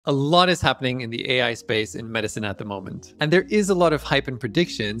A lot is happening in the AI space in medicine at the moment, and there is a lot of hype and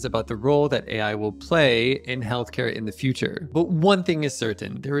predictions about the role that AI will play in healthcare in the future. But one thing is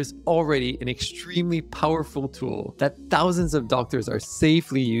certain, there is already an extremely powerful tool that thousands of doctors are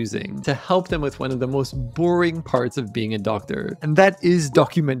safely using to help them with one of the most boring parts of being a doctor, and that is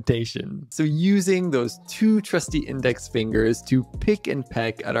documentation. So using those two trusty index fingers to pick and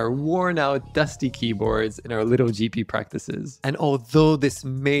peck at our worn out, dusty keyboards in our little GP practices. And although this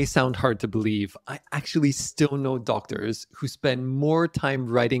may sound hard to believe, I actually still know doctors who spend more time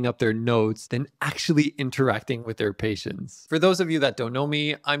writing up their notes than actually interacting with their patients. For those of you that don't know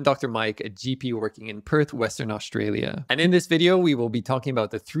me, I'm Dr. Mike, a GP working in Perth, Western Australia. And in this video, we will be talking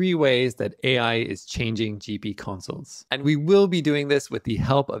about the 3 ways that AI is changing GP consults. And we will be doing this with the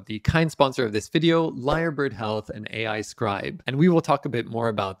help of the kind sponsor of this video, Lyrebird Health and AI Scribe. And we will talk a bit more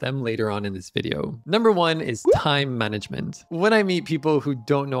about them later on in this video. Number 1 is time management. When I meet people who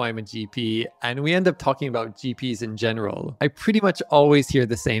don't know I'm a GP and we end up talking about GPs in general, I pretty much always hear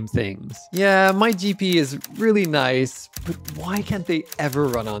the same things. Yeah, my GP is really nice, but why can't they ever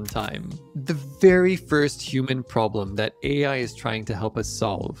run on time? The very first human problem that AI is trying to help us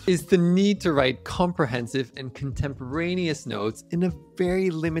solve is the need to write comprehensive and contemporaneous notes in a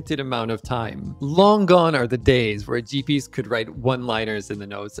very limited amount of time. Long gone are the days where GPs could write one-liners in the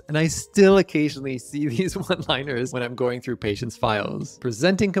notes, and I still occasionally see these one-liners when I'm going through patients' files.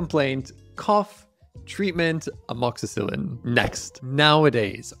 Presenting complaint, cough, treatment, amoxicillin. Next.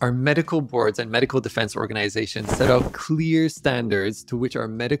 Nowadays, our medical boards and medical defense organizations set out clear standards to which our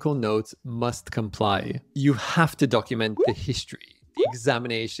medical notes must comply. You have to document the history, the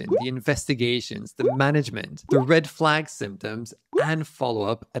examination, the investigations, the management, the red flag symptoms, and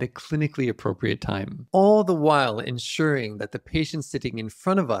follow-up at a clinically appropriate time. All the while ensuring that the patient sitting in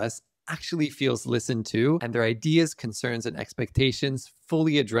front of us actually feels listened to and their ideas, concerns, and expectations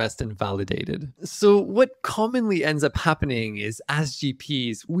fully addressed and validated. So what commonly ends up happening is, as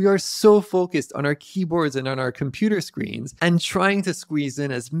GPs, we are so focused on our keyboards and on our computer screens and trying to squeeze in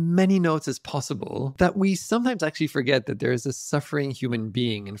as many notes as possible that we sometimes actually forget that there is a suffering human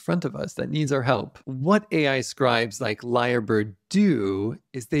being in front of us that needs our help. What AI scribes like Lyrebird do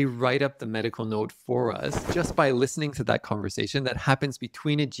is they write up the medical note for us just by listening to that conversation that happens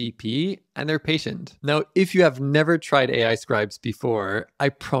between a GP and their patient. Now, if you have never tried AI scribes before, I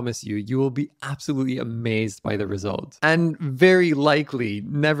promise you, you will be absolutely amazed by the result and very likely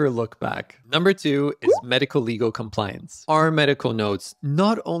never look back. Number 2 is medical legal compliance. Our medical notes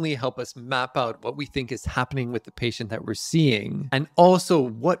not only help us map out what we think is happening with the patient that we're seeing and also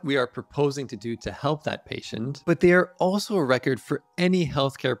what we are proposing to do to help that patient, but they are also a record for any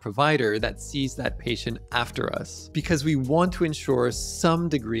healthcare provider that sees that patient after us, because we want to ensure some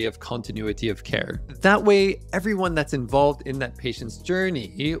degree of continuity of care. That way, everyone that's involved in that patient's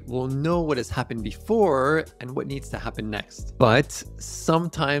journey will know what has happened before and what needs to happen next. But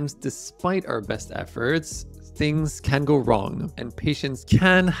sometimes, despite our best efforts, things can go wrong and patients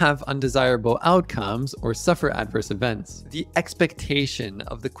can have undesirable outcomes or suffer adverse events. The expectation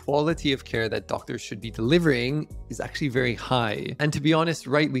of the quality of care that doctors should be delivering is actually very high, and to be honest,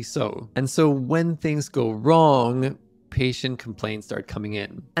 rightly so. And so when things go wrong, patient complaints start coming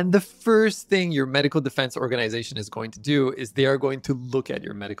in. And the first thing your medical defense organization is going to do is they are going to look at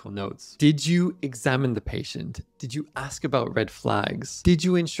your medical notes. Did you examine the patient? Did you ask about red flags? Did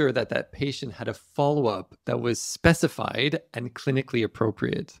you ensure that that patient had a follow-up that was specified and clinically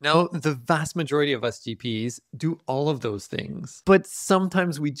appropriate? Now, the vast majority of us GPs do all of those things, but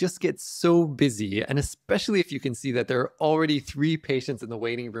sometimes we just get so busy, and especially if you can see that there are already 3 patients in the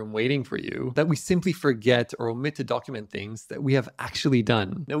waiting room waiting for you, that we simply forget or omit to document things that we have actually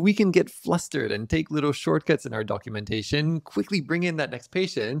done. Now, we can get flustered and take little shortcuts in our documentation, quickly bring in that next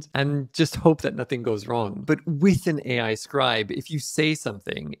patient, and just hope that nothing goes wrong. But with an AI scribe, if you say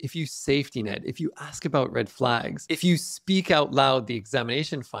something, if you safety net, if you ask about red flags, if you speak out loud the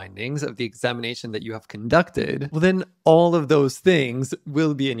examination findings of the examination that you have conducted, well, then all of those things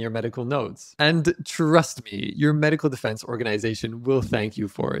will be in your medical notes. And trust me, your medical defense organization will thank you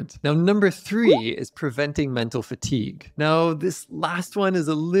for it. Now, number 3 is preventing mental fatigue. Now, this last one is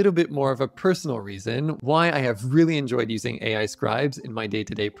a little bit more of a personal reason why I have really enjoyed using AI scribes in my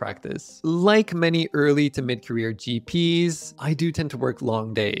day-to-day practice. Like many early to mid-career GPs, I do tend to work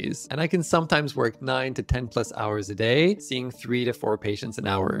long days, and I can sometimes work 9 to 10 plus hours a day, seeing 3 to 4 patients an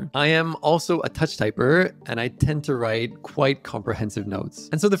hour. I am also a touch typer, and I tend to write quite comprehensive notes.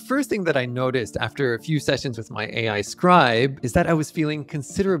 And so the first thing that I noticed after a few sessions with my AI scribe is that I was feeling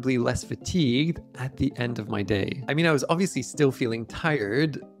considerably less fatigued at the end of my day. I mean, mean, I was obviously still feeling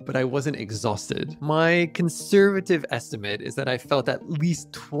tired, but I wasn't exhausted. My conservative estimate is that I felt at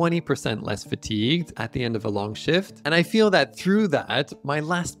least 20% less fatigued at the end of a long shift. And I feel that through that, my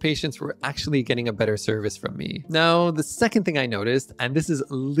last patients were actually getting a better service from me. Now, the second thing I noticed, and this is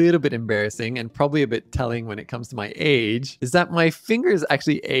a little bit embarrassing and probably a bit telling when it comes to my age, is that my fingers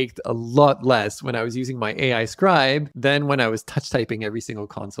actually ached a lot less when I was using my AI scribe than when I was touch typing every single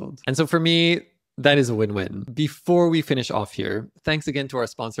consult. And so for me, that is a win-win. Before we finish off here, thanks again to our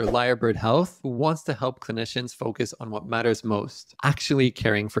sponsor, Lyrebird Health, who wants to help clinicians focus on what matters most, actually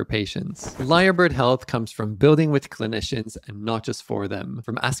caring for patients. Lyrebird Health comes from building with clinicians and not just for them.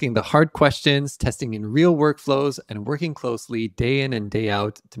 From asking the hard questions, testing in real workflows, and working closely day in and day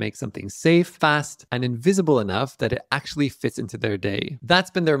out to make something safe, fast, and invisible enough that it actually fits into their day. That's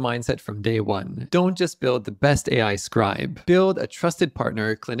been their mindset from day one. Don't just build the best AI scribe. Build a trusted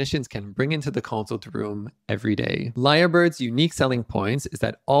partner clinicians can bring into the consult room every day. Lyrebird's unique selling points is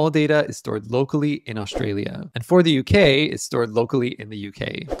that all data is stored locally in Australia. And for the UK, it's stored locally in the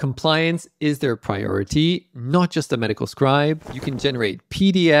UK. Compliance is their priority, not just a medical scribe. You can generate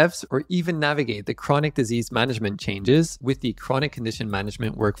PDFs or even navigate the chronic disease management changes with the chronic condition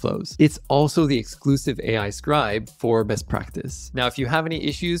management workflows. It's also the exclusive AI scribe for best practice. Now, if you have any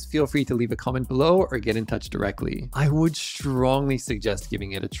issues, feel free to leave a comment below or get in touch directly. I would strongly suggest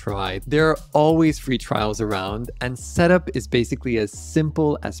giving it a try. There are always free trials around, and setup is basically as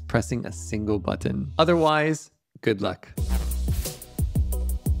simple as pressing a single button. Otherwise, good luck.